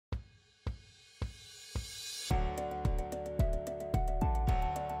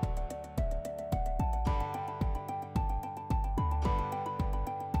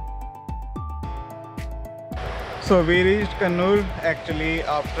So we reached Kannur actually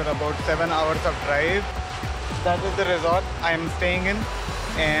after about 7 hours of drive. That is the resort I am staying in,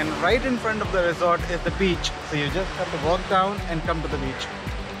 and right in front of the resort is the beach. So you just have to walk down and come to the beach.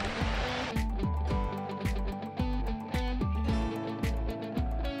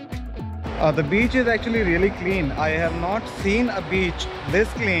 The beach is actually really clean. I have not seen a beach this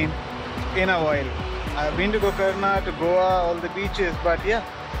clean in a while. I've been to Gokarna, to Goa, all the beaches, but yeah,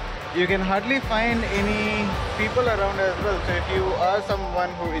 you can hardly find any people around as well. So if you are someone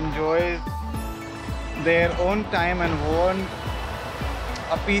who enjoys their own time and want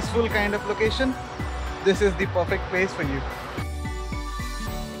a peaceful kind of location, this is the perfect place for you.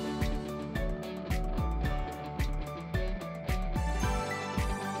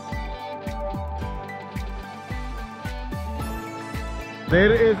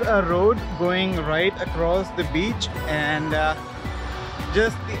 There is a road going right across the beach, and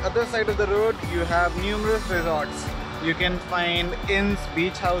just the other side of the road you have numerous resorts. You can find inns,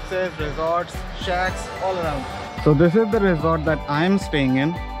 beach houses, resorts, shacks all around. So this is the resort that I'm staying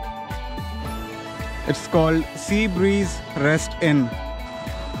in. It's called Sea Breeze Rest Inn.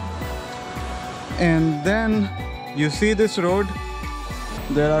 And then you see this road.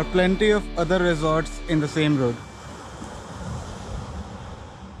 There are plenty of other resorts in the same road.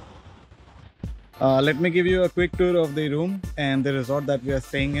 Let me give you a quick tour of the room and the resort that we are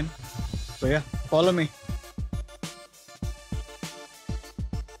staying in. So yeah, follow me.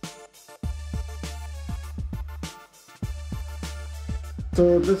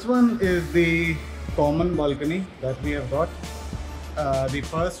 So this one is the common balcony that we have got. The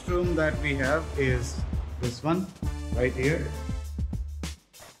first room that we have is this one right here,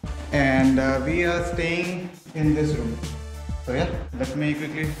 and we are staying in this room. So yeah, let me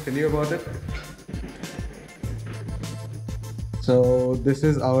quickly tell you about it. So this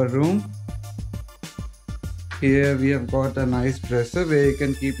is our room. Here we have got a nice dresser where you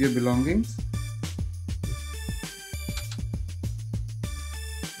can keep your belongings.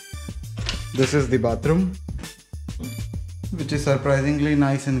 This is the bathroom, which is surprisingly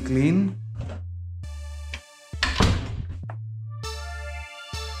nice and clean.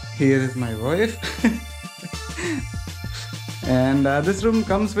 Here is my wife. And this room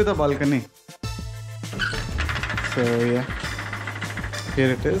comes with a balcony. So yeah,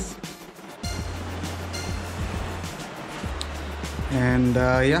 here it is. And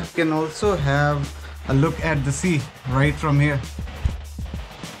yeah, you can also have a look at the sea right from here.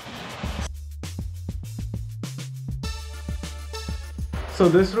 So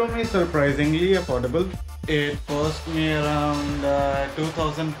this room is surprisingly affordable. It cost me around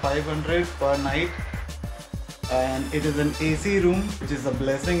 2,500 per night, and it is an AC room, which is a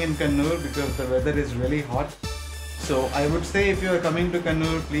blessing in Kannur because the weather is really hot. So I would say if you are coming to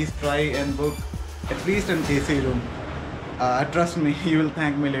Kannur, please try and book at least an AC room. Trust me, you will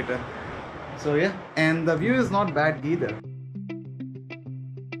thank me later. So yeah, and the view is not bad either.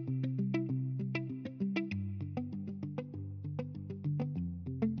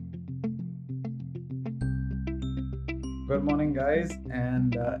 Good morning guys,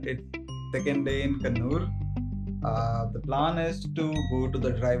 and it's second day in Kannur. The plan is to go to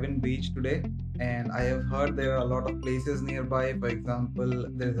the drive-in beach today, and I have heard there are a lot of places nearby. For example,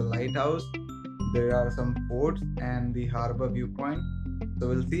 there is a lighthouse, there are some forts and the harbor viewpoint. So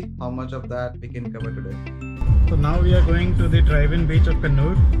we'll see how much of that we can cover today. So now we are going to the drive-in beach of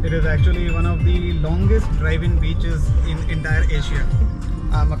Kannur. It is actually one of the longest drive-in beaches in entire Asia.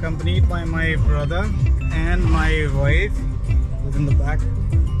 I'm accompanied by my brother and my wife who's in the back.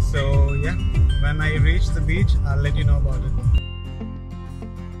 So yeah, when I reach the beach, I'll let you know about it.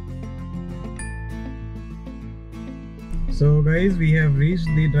 So guys, we have reached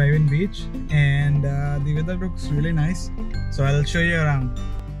the drive-in beach, and the weather looks really nice. So I'll show you around.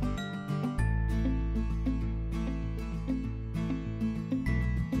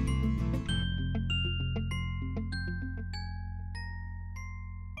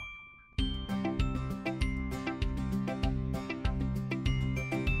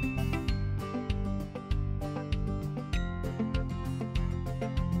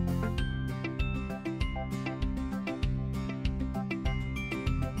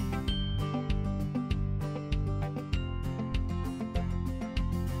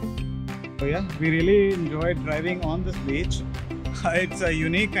 So yeah, we really enjoyed driving on this beach. It's a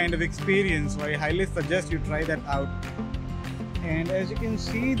unique kind of experience, so I highly suggest you try that out. And as you can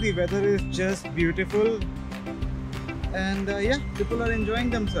see, the weather is just beautiful, and yeah, people are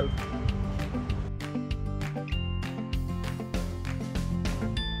enjoying themselves.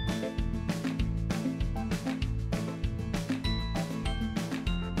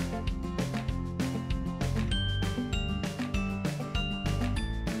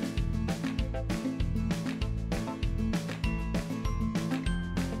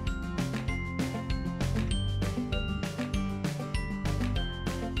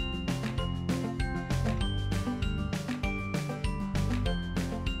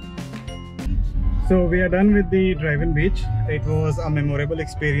 So we are done with the drive-in beach. It was a memorable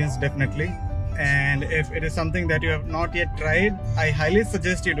experience, definitely. And if it is something that you have not yet tried, I highly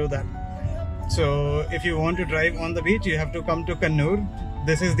suggest you do that. So if you want to drive on the beach, you have to come to Kannur.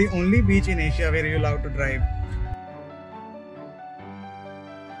 This is the only beach in Asia where you're allowed to drive.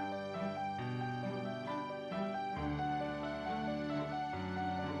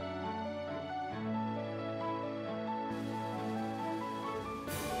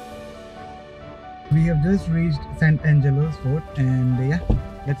 We have just reached St. Angelo's fort, and yeah,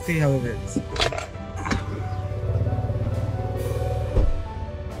 let's see how it is.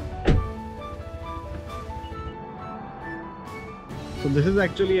 So this is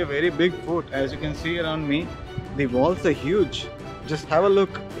actually a very big fort. As you can see around me, the walls are huge. Just have a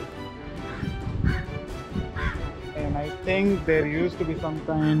look. And I think there used to be some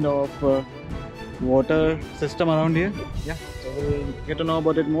kind of water system around here. Yeah, so we'll get to know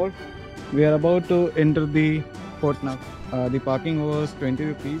about it more. We are about to enter the fort now. The parking was 20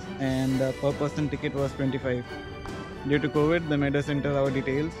 rupees and per person ticket was 25. Due to COVID, they made us enter our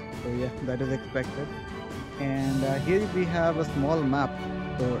details. So yeah, that is expected. And here we have a small map.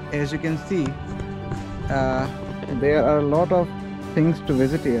 So as you can see, there are a lot of things to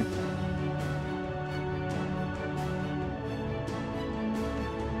visit here.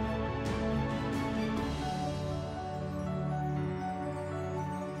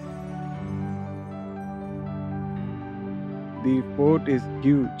 The fort is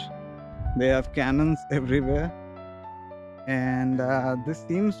huge. They have cannons everywhere, and this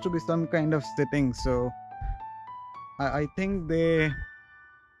seems to be some kind of sitting. So I think they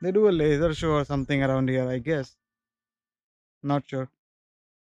do a laser show or something around here, I guess. Not sure.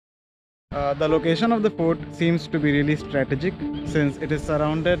 The location of the fort seems to be really strategic since it is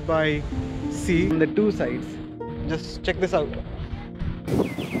surrounded by sea on the two sides. Just check this out.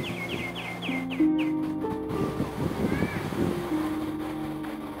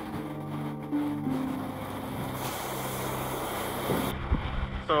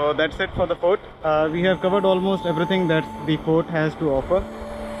 So that's it for the fort. We have covered almost everything that the fort has to offer,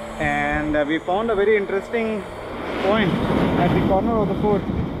 and we found a very interesting point at the corner of the fort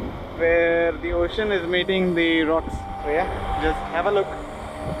where the ocean is meeting the rocks. So yeah, just have a look.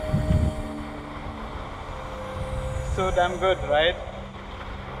 So damn good, right?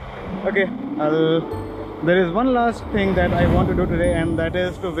 Okay, there is one last thing that I want to do today, and that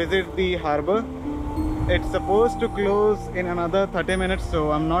is to visit the harbor. It's supposed to close in another 30 minutes,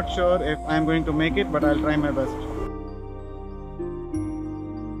 so I'm not sure if I'm going to make it, but I'll try my best.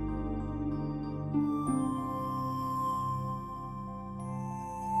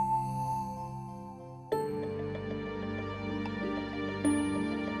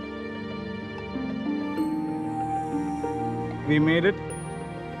 We made it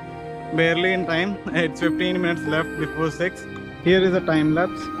barely in time. It's 15 minutes left before 6. Here is a time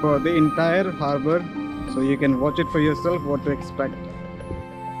lapse for the entire harbor, so you can watch it for yourself what to expect.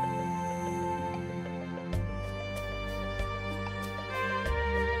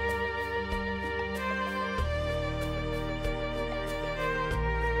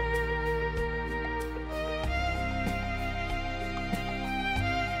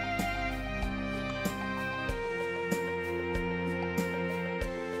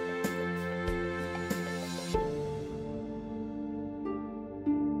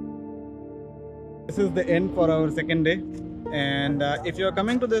 This is the end for our second day, and if you are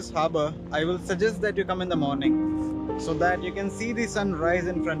coming to this harbor, I will suggest that you come in the morning so that you can see the sun rise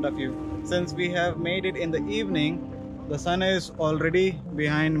in front of you. Since we have made it in the evening, the sun is already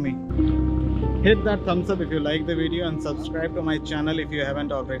behind me. Hit that thumbs up if you like the video and subscribe to my channel if you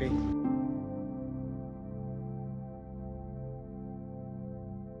haven't already.